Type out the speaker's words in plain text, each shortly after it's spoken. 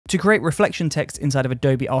To create reflection text inside of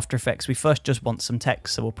Adobe After Effects, we first just want some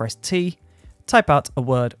text. So we'll press T, type out a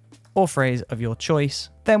word or phrase of your choice.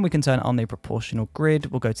 Then we can turn on the proportional grid.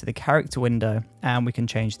 We'll go to the character window and we can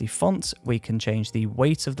change the font. We can change the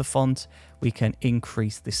weight of the font. We can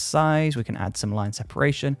increase the size. We can add some line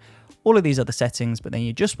separation, all of these other settings, but then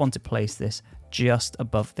you just want to place this just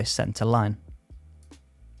above this center line.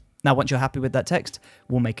 Now, once you're happy with that text,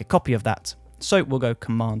 we'll make a copy of that. So we'll go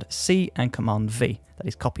Command C and Command V, that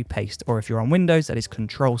is copy paste, or if you're on Windows, that is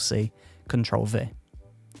Control C, Control V.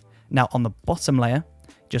 Now on the bottom layer,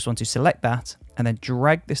 just want to select that and then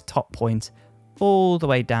drag this top point all the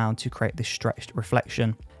way down to create this stretched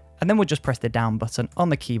reflection. And then we'll just press the down button on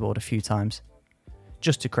the keyboard a few times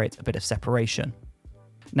just to create a bit of separation.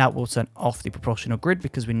 Now we'll turn off the proportional grid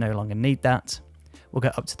because we no longer need that. We'll go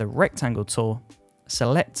up to the rectangle tool,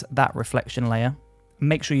 select that reflection layer.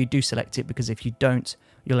 Make sure you do select it because if you don't,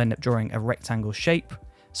 you'll end up drawing a rectangle shape.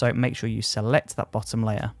 So make sure you select that bottom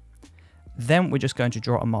layer. Then we're just going to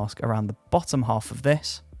draw a mask around the bottom half of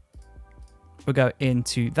this. We'll go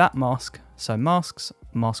into that mask. So masks,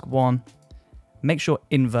 mask 1. Make sure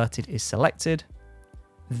inverted is selected.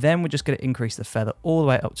 Then we're just going to increase the feather all the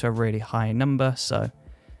way up to a really high number. So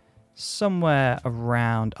somewhere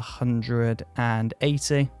around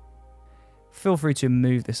 180. Feel free to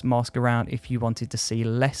move this mask around if you wanted to see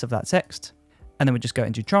less of that text. And then we'll just go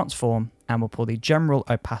into transform and we'll pull the general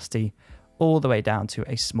opacity all the way down to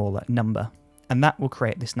a smaller number. And that will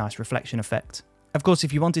create this nice reflection effect. Of course,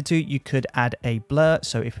 if you wanted to, you could add a blur.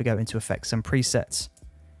 So if we go into effects and presets,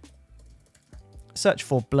 search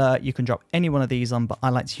for blur, you can drop any one of these on, but I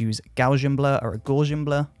like to use Gaussian blur or a Gaussian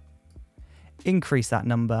blur. Increase that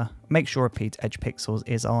number, make sure repeat edge pixels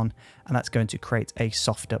is on, and that's going to create a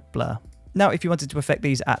softer blur. Now, if you wanted to affect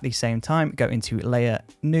these at the same time, go into Layer,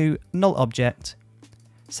 New, Null Object,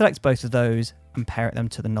 select both of those and parent them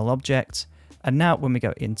to the null object. And now when we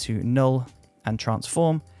go into Null and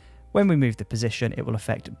Transform, when we move the position, it will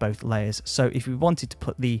affect both layers. So if we wanted to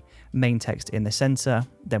put the main text in the center,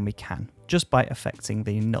 then we can, just by affecting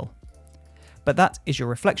the null. But that is your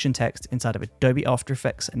reflection text inside of Adobe After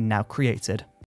Effects now created.